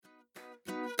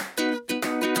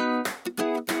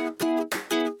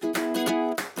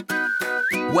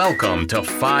Welcome to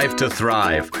 5 to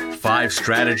Thrive, 5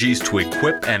 strategies to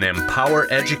equip and empower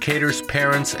educators,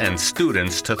 parents, and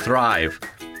students to thrive.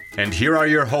 And here are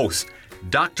your hosts,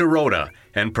 Dr. Rhoda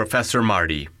and Professor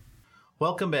Marty.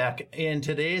 Welcome back. In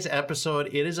today's episode,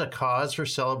 it is a cause for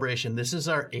celebration. This is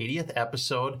our 80th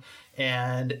episode,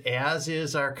 and as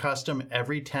is our custom,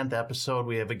 every 10th episode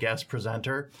we have a guest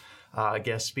presenter, a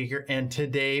guest speaker, and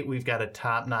today we've got a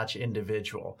top-notch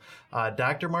individual.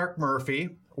 Dr. Mark Murphy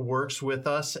works with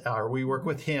us, or we work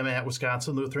with him at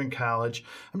Wisconsin Lutheran College.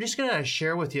 I'm just going to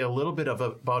share with you a little bit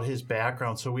about his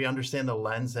background so we understand the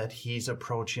lens that he's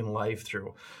approaching life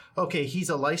through. Okay, he's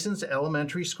a licensed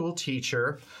elementary school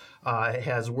teacher,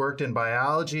 has worked in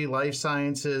biology, life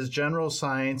sciences, general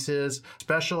sciences,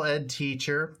 special ed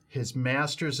teacher. His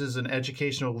master's is in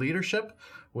educational leadership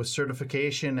with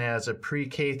certification as a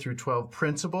pre-K through 12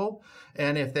 principal.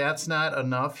 And if that's not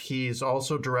enough, he's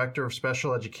also director of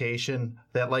special education.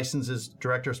 That license is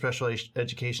director of special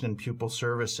education and pupil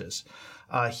services.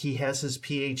 He has his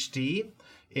PhD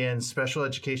in special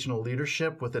educational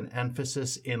leadership with an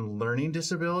emphasis in learning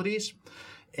disabilities.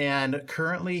 And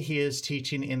currently he is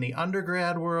teaching in the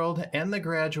undergrad world and the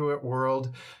graduate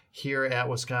world here at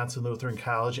Wisconsin Lutheran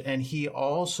College. And he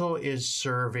also is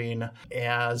serving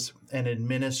as an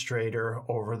administrator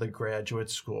over the graduate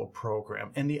school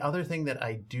program. And the other thing that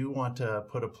I do want to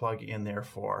put a plug in there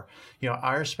for,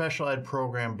 our special ed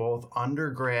program, both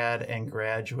undergrad and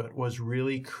graduate, was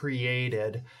really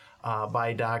created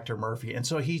by Dr. Murphy. And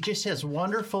so he just has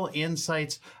wonderful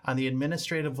insights on the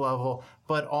administrative level,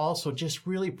 but also just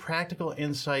really practical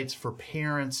insights for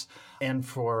parents and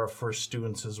for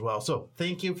students as well. So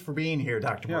thank you for being here,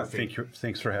 Dr. Murphy.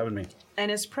 Thanks for having me. And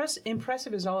as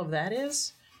impressive as all of that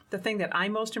is, the thing that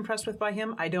I'm most impressed with by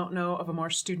him, I don't know of a more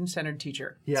student-centered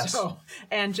teacher. Yes.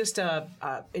 And just a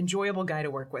enjoyable guy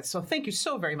to work with. So thank you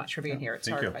so very much for being here.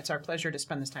 It's our pleasure to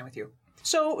spend this time with you.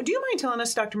 So do you mind telling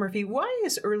us, Dr. Murphy, why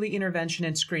is early intervention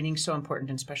and screening so important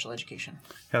in special education?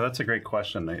 Yeah, that's a great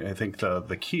question. I think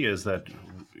the key is that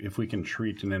if we can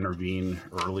treat and intervene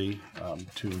early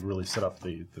to really set up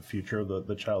the future of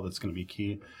the child, that's going to be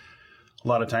key. A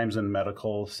lot of times in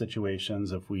medical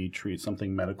situations, if we treat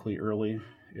something medically early,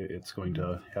 it's going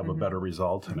to have a better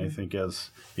result. And I think as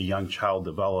a young child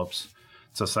develops,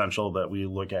 it's essential that we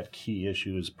look at key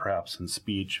issues, perhaps in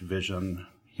speech, vision,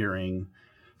 hearing,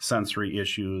 sensory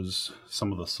issues,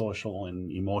 some of the social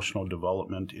and emotional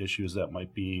development issues that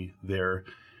might be there,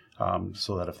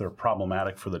 so that if they're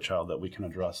problematic for the child, that we can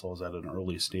address those at an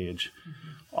early stage.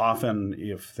 Often,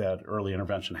 if that early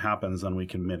intervention happens, then we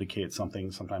can mitigate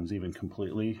something, sometimes even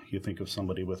completely. You think of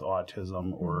somebody with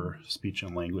autism or speech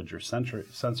and language or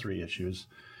sensory issues.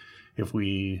 If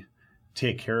we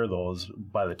take care of those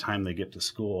by the time they get to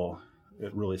school,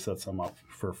 it really sets them up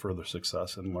for further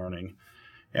success in learning.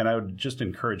 And I would just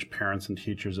encourage parents and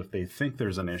teachers, if they think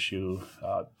there's an issue,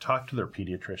 talk to their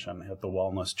pediatrician at the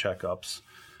wellness checkups.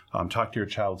 Talk to your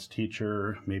child's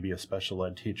teacher, maybe a special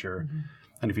ed teacher.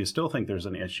 And if you still think there's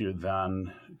an issue,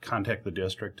 then contact the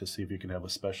district to see if you can have a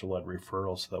special ed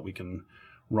referral so that we can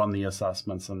run the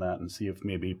assessments and that and see if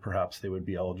maybe perhaps they would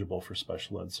be eligible for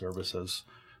special ed services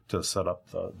to set up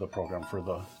the program for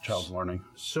the child's learning.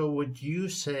 So would you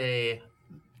say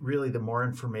really the more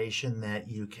information that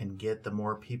you can get, the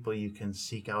more people you can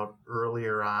seek out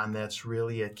earlier on, that's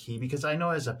really a key? Because I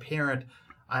know as a parent,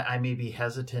 I may be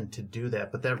hesitant to do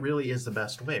that, but that really is the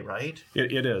best way, right?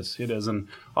 It is. And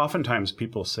oftentimes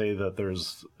people say that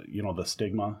there's, the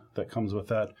stigma that comes with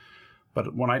that.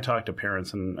 But when I talk to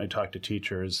parents and I talk to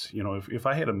teachers, if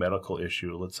I had a medical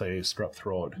issue, let's say strep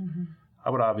throat, I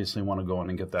would obviously want to go in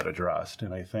and get that addressed.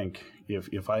 And I think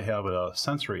if I have a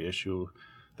sensory issue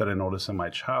that I notice in my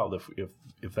child,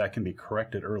 if that can be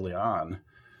corrected early on,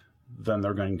 then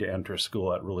they're going to enter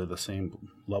school at really the same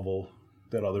level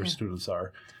that other students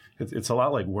are. It's a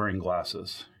lot like wearing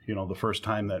glasses. The first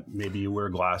time that maybe you wear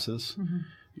glasses,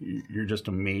 you're just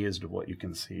amazed at what you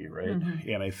can see, right?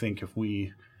 And I think if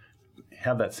we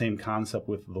have that same concept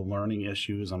with the learning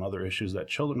issues and other issues that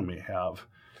children may have,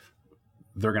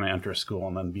 they're going to enter school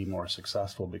and then be more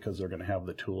successful because they're going to have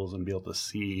the tools and be able to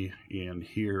see and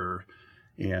hear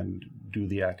and do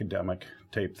the academic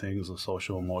type things, the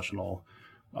social, emotional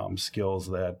skills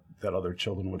that other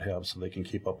children would have so they can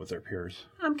keep up with their peers.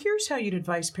 I'm curious how you'd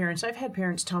advise parents. I've had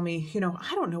parents tell me, I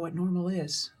don't know what normal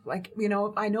is. I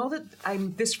know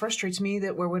that this frustrates me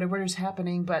that whatever is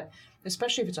happening, but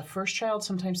especially if it's a first child,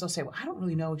 sometimes they'll say, well, I don't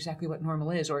really know exactly what normal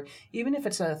is. Or even if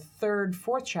it's a third,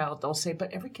 fourth child, they'll say,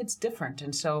 but every kid's different.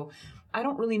 And so I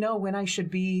don't really know when I should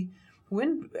be,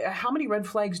 how many red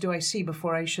flags do I see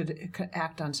before I should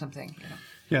act on something?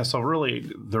 Yeah, so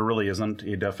really, there really isn't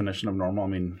a definition of normal. I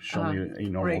mean, show me a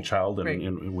normal right, child, and, right.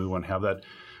 and we wouldn't have that.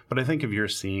 But I think if you're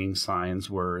seeing signs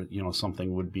where,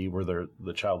 something would be where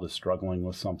the child is struggling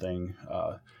with something,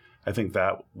 I think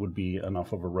that would be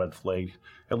enough of a red flag,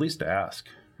 at least to ask.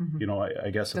 I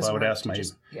guess if I would ask my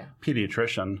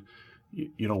pediatrician,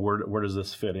 where does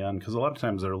this fit in? Because a lot of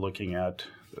times they're looking at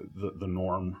the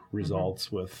norm results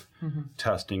with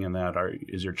testing, and that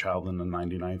is your child in the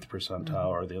 99th percentile,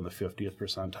 or are they in the 50th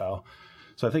percentile?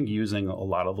 So I think using a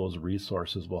lot of those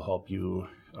resources will help you,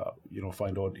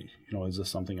 find out, is this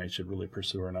something I should really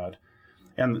pursue or not?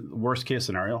 And worst case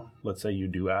scenario, let's say you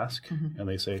do ask, and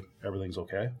they say everything's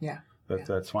okay.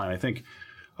 That's fine. I think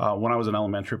when I was an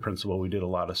elementary principal, we did a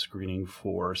lot of screening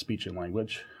for speech and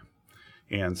language.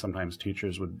 And sometimes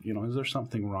teachers would, is there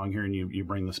something wrong here? And you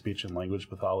bring the speech and language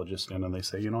pathologist in, and they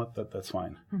say, you know what, that's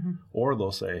fine. Or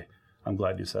they'll say, I'm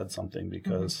glad you said something,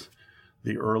 because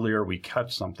the earlier we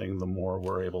catch something, the more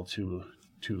we're able to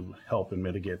help and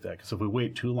mitigate that. Because if we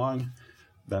wait too long,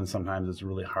 then sometimes it's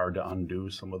really hard to undo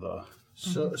some of the...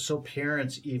 So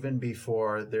parents, even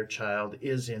before their child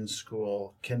is in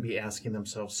school, can be asking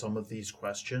themselves some of these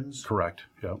questions? Correct,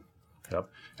 yep.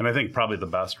 And I think probably the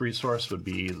best resource would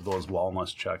be those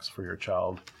wellness checks for your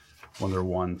child when they're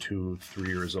 1, 2, 3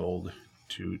 years old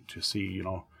to see,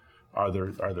 are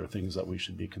there things that we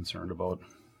should be concerned about?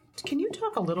 Can you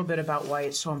talk a little bit about why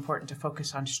it's so important to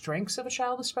focus on strengths of a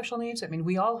child with special needs? I mean,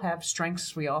 we all have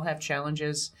strengths, we all have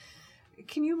challenges.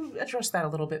 Can you address that a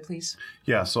little bit, please?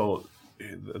 Yeah, so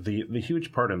the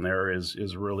huge part in there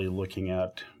is really looking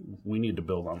at, we need to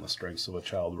build on the strengths of a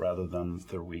child rather than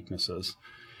their weaknesses.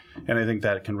 And I think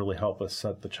that can really help us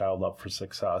set the child up for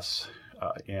success.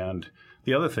 And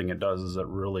the other thing it does is it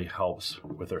really helps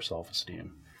with their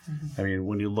self-esteem. I mean,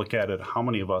 when you look at it, how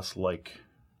many of us like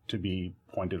to be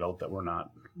pointed out that we're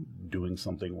not doing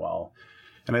something well?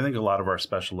 And I think a lot of our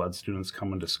special ed students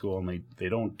come into school and they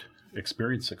don't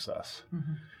experience success.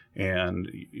 And,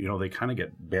 they kind of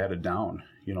get batted down.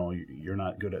 You're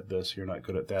not good at this, you're not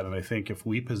good at that. And I think if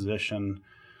we position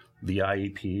the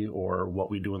IEP or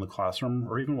what we do in the classroom,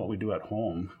 or even what we do at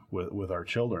home with our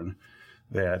children,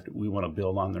 that we want to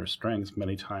build on their strengths,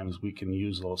 many times we can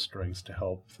use those strengths to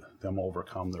help them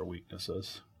overcome their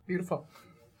weaknesses. Beautiful.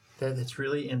 That's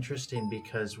really interesting,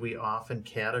 because we often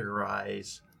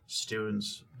categorize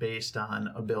students based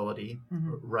on ability,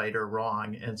 right or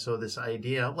wrong. And so this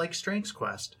idea, like Strengths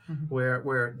Quest,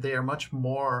 where they are much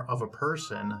more of a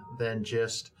person than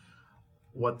just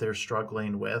what they're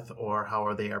struggling with or how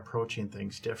are they approaching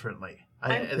things differently.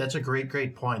 That's a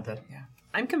great point.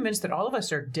 I'm convinced that all of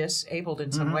us are disabled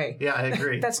in some way. Yeah, I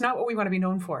agree. That's not what we want to be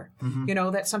known for.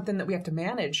 That's something that we have to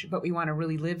manage, but we want to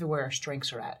really live where our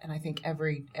strengths are at. And I think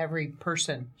every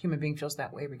human being feels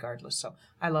that way regardless. So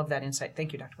I love that insight.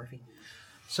 Thank you, Dr. Murphy.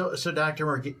 So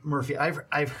Dr. Murphy,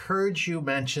 I've heard you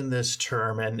mention this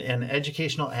term, and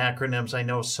educational acronyms, I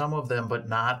know some of them, but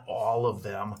not all of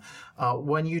them.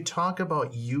 When you talk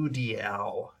about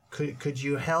UDL, could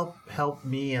you help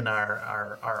me and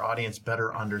our audience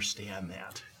better understand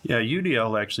that? Yeah,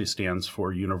 UDL actually stands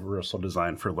for Universal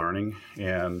Design for Learning,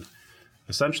 and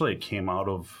essentially it came out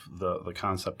of the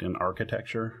concept in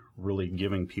architecture, really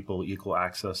giving people equal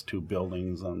access to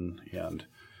buildings and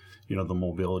the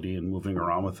mobility and moving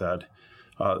around with that.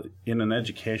 In an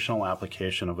educational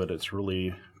application of it, it's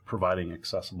really providing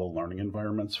accessible learning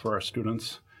environments for our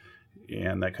students.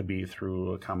 And that could be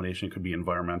through a combination. It could be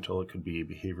environmental, it could be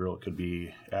behavioral, it could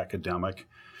be academic.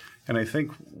 And I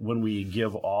think when we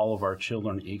give all of our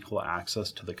children equal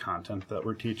access to the content that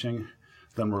we're teaching,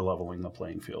 then we're leveling the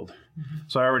playing field.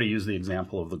 So I already used the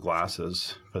example of the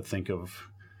glasses, but think of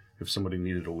if somebody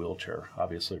needed a wheelchair,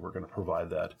 obviously we're going to provide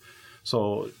that.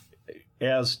 So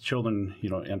as children,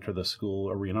 enter the school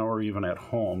arena or even at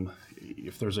home,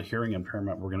 if there's a hearing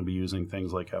impairment, we're going to be using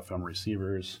things like FM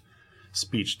receivers,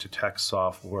 speech-to-text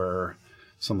software,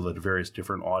 some of the various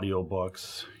different audio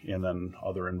books, and then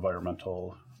other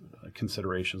environmental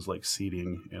considerations like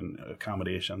seating and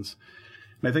accommodations.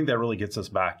 And I think that really gets us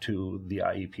back to the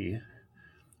IEP.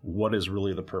 What is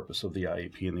really the purpose of the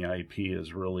IEP? And the IEP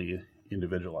is really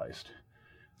individualized.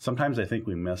 Sometimes I think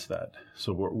we miss that.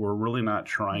 So we're really not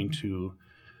trying to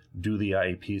do the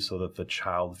IEP so that the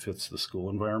child fits the school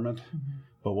environment.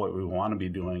 But what we want to be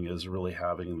doing is really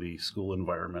having the school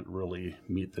environment really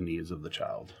meet the needs of the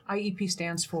child. IEP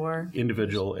stands for?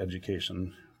 Individual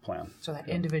Education Plan. So that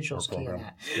individual's key in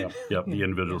that. Yep, the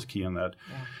individual's key in that.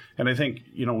 Yeah. And I think,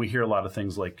 we hear a lot of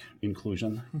things like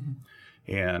inclusion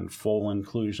and full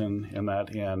inclusion in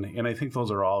that. And I think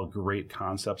those are all great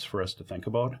concepts for us to think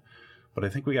about. But I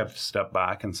think we have to step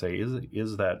back and say,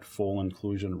 is that full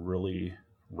inclusion really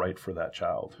right for that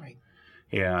child. Right.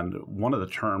 And one of the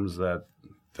terms that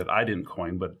I didn't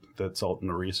coin, but that's out in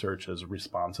the research, is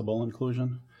responsible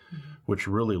inclusion, which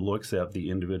really looks at the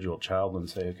individual child and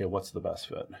say, okay, what's the best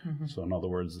fit? So in other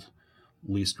words,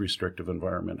 least restrictive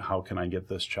environment. How can I get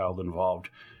this child involved?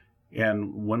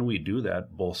 And when we do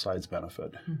that, both sides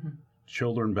benefit.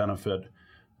 Children benefit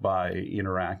by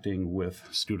interacting with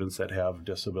students that have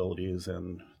disabilities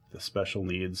and the special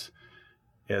needs,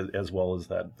 as well as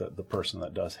the person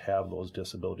that does have those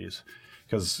disabilities.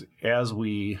 Because as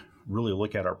we really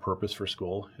look at our purpose for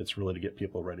school, it's really to get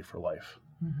people ready for life.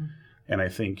 And I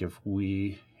think if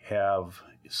we have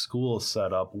schools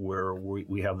set up where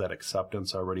we have that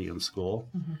acceptance already in school,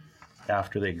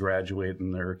 after they graduate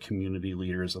and they're community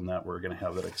leaders, and that we're going to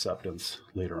have that acceptance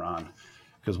later on.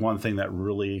 Because one thing that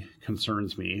really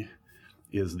concerns me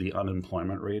is the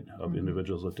unemployment rate of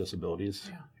individuals with disabilities.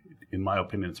 In my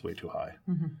opinion, it's way too high.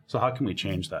 So how can we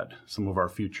change that? Some of our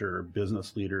future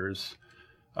business leaders,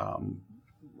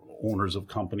 owners of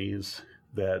companies,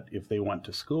 that if they went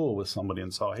to school with somebody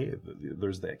and saw, hey,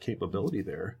 there's that capability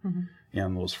there,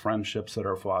 and those friendships that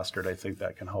are fostered, I think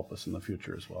that can help us in the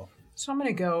future as well. So I'm going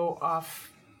to go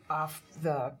off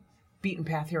the beaten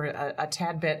path here a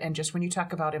tad bit, and just when you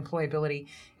talk about employability,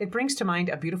 it brings to mind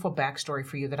a beautiful backstory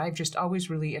for you that I've just always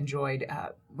really enjoyed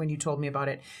when you told me about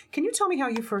it. Can you tell me how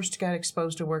you first got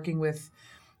exposed to working with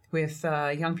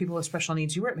young people with special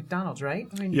needs? You were at McDonald's, right?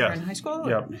 I mean, you were in high school?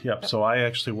 Yep. So I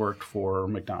actually worked for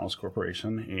McDonald's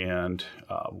Corporation, and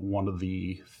one of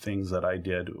the things that I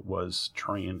did was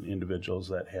train individuals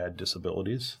that had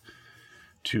disabilities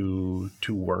to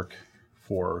work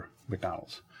for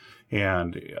McDonald's.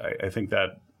 And I think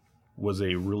that was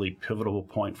a really pivotal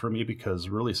point for me, because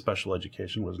really special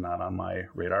education was not on my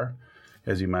radar.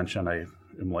 As you mentioned, I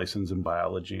am licensed in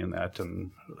biology and that,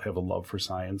 and have a love for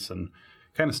science, and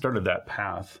kind of started that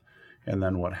path. And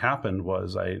then what happened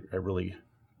was I really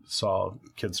saw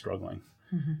kids struggling.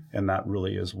 And that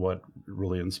really is what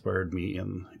really inspired me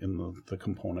in the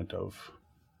component of,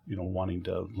 wanting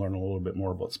to learn a little bit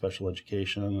more about special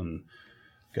education, and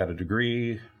got a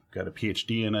degree, got a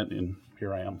PhD in it, and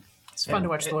here I am. It's fun to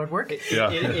watch the Lord work.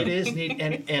 It is neat.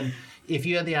 And if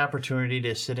you had the opportunity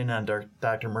to sit in on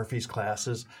Dr. Murphy's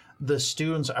classes, the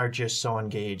students are just so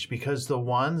engaged, because the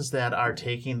ones that are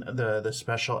taking the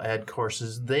special ed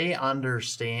courses, they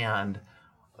understand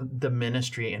the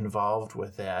ministry involved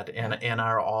with that, and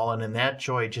are all in, and that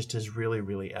joy just is really,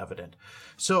 really evident.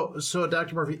 So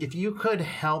Dr. Murphy, if you could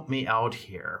help me out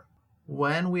here,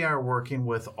 when we are working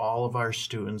with all of our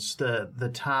students,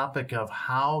 the topic of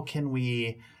how can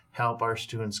we help our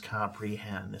students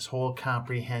comprehend, this whole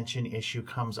comprehension issue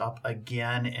comes up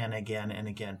again and again and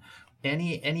again.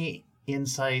 Any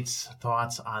insights,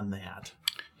 thoughts on that?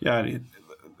 Yeah,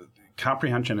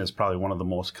 comprehension is probably one of the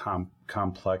most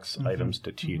complex items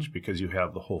to teach, because you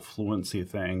have the whole fluency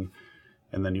thing,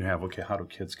 and then you have, okay, how do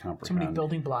kids comprehend? So many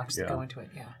building blocks that go into it,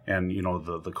 And,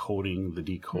 the coding, the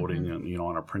decoding, and,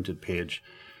 on a printed page.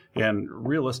 And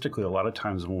realistically, a lot of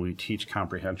times when we teach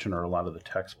comprehension, or a lot of the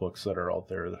textbooks that are out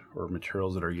there or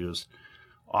materials that are used,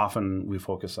 often we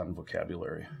focus on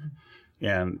vocabulary.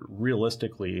 And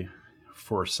realistically,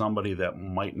 for somebody that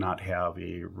might not have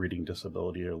a reading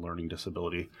disability or learning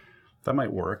disability, that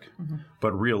might work.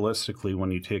 But realistically,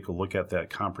 when you take a look at that,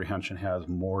 comprehension has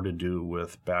more to do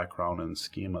with background and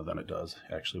schema than it does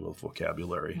actually with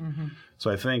vocabulary. So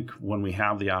I think when we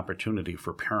have the opportunity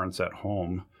for parents at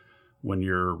home, when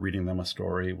you're reading them a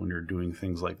story, when you're doing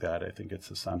things like that, I think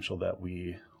it's essential that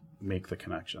we make the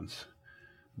connections,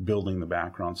 building the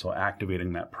background, so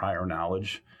activating that prior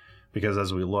knowledge. Because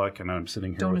as we look, and I'm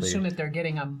sitting here Don't assume that they're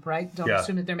getting them, right? Don't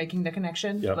assume that they're making the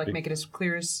connection. Make it as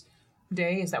clear as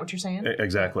day. Is that what you're saying?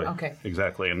 Exactly. Okay.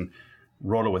 Exactly. And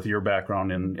Rhoda, with your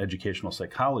background in educational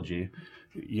psychology,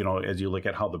 as you look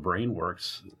at how the brain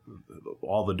works,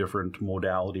 all the different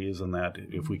modalities, and that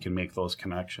if we can make those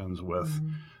connections with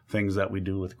things that we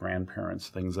do with grandparents,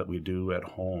 things that we do at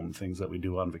home, things that we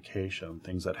do on vacation,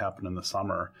 things that happen in the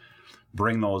summer,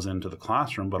 bring those into the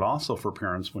classroom, but also for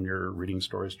parents when you're reading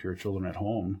stories to your children at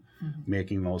home,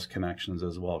 making those connections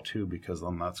as well too, because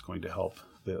then that's going to help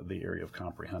the area of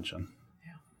comprehension.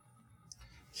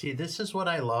 See, this is what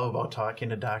I love about talking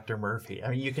to Dr. Murphy. I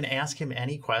mean, you can ask him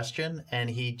any question, and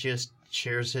he just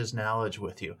shares his knowledge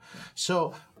with you.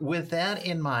 So with that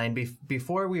in mind,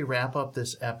 before we wrap up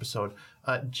this episode,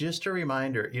 just a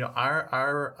reminder,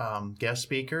 our guest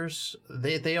speakers,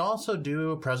 they also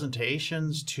do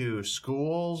presentations to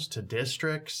schools, to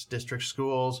district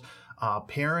schools,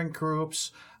 parent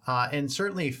groups, and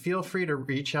certainly feel free to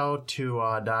reach out to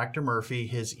Dr. Murphy.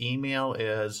 His email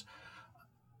is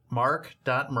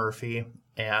mark.murphy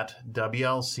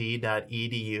wlc.edu,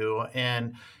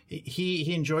 and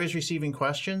he enjoys receiving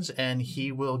questions, and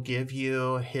he will give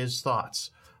you his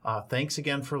thoughts. Thanks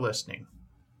again for listening.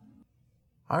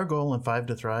 Our goal in 5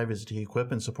 to Thrive is to equip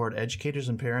and support educators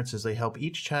and parents as they help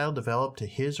each child develop to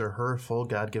his or her full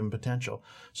God-given potential.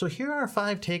 So here are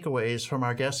 5 takeaways from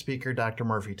our guest speaker, Dr.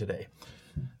 Murphy, today.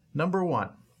 Number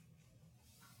 1,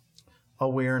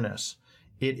 awareness.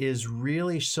 It is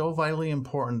really so vitally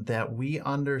important that we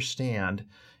understand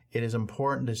it is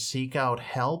important to seek out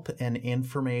help and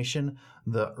information.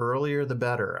 The earlier, the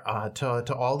better,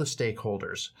 to all the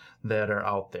stakeholders that are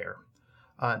out there.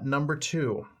 Number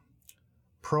 2,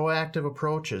 proactive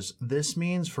approaches. This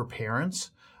means for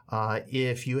parents,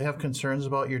 if you have concerns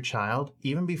about your child,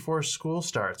 even before school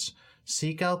starts,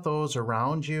 seek out those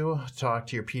around you, talk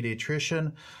to your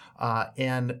pediatrician,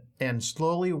 and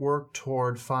slowly work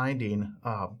toward finding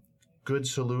good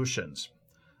solutions.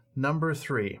 Number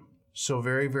 3, so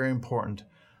very, very important,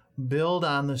 build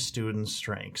on the student's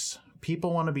strengths.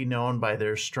 People want to be known by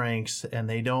their strengths, and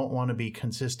they don't want to be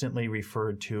consistently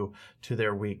referred to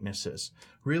their weaknesses.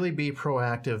 Really be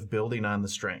proactive, building on the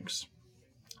strengths.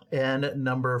 And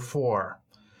number 4,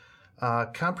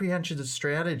 comprehensive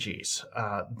strategies.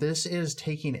 This is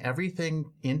taking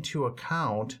everything into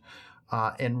account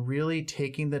and really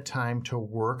taking the time to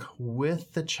work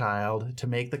with the child to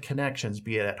make the connections,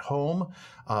 be it at home,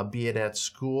 be it at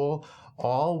school.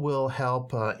 All will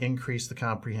help increase the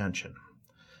comprehension.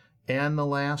 And the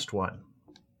last one,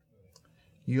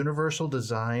 universal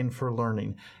design for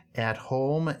learning at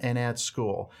home and at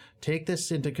school. Take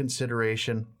this into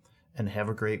consideration and have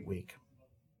a great week.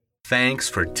 Thanks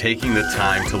for taking the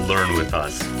time to learn with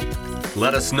us.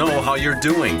 Let us know how you're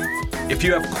doing. If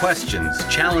you have questions,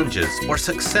 challenges, or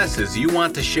successes you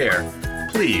want to share,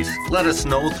 please let us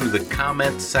know through the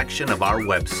comments section of our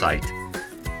website.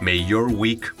 May your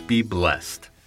week be blessed.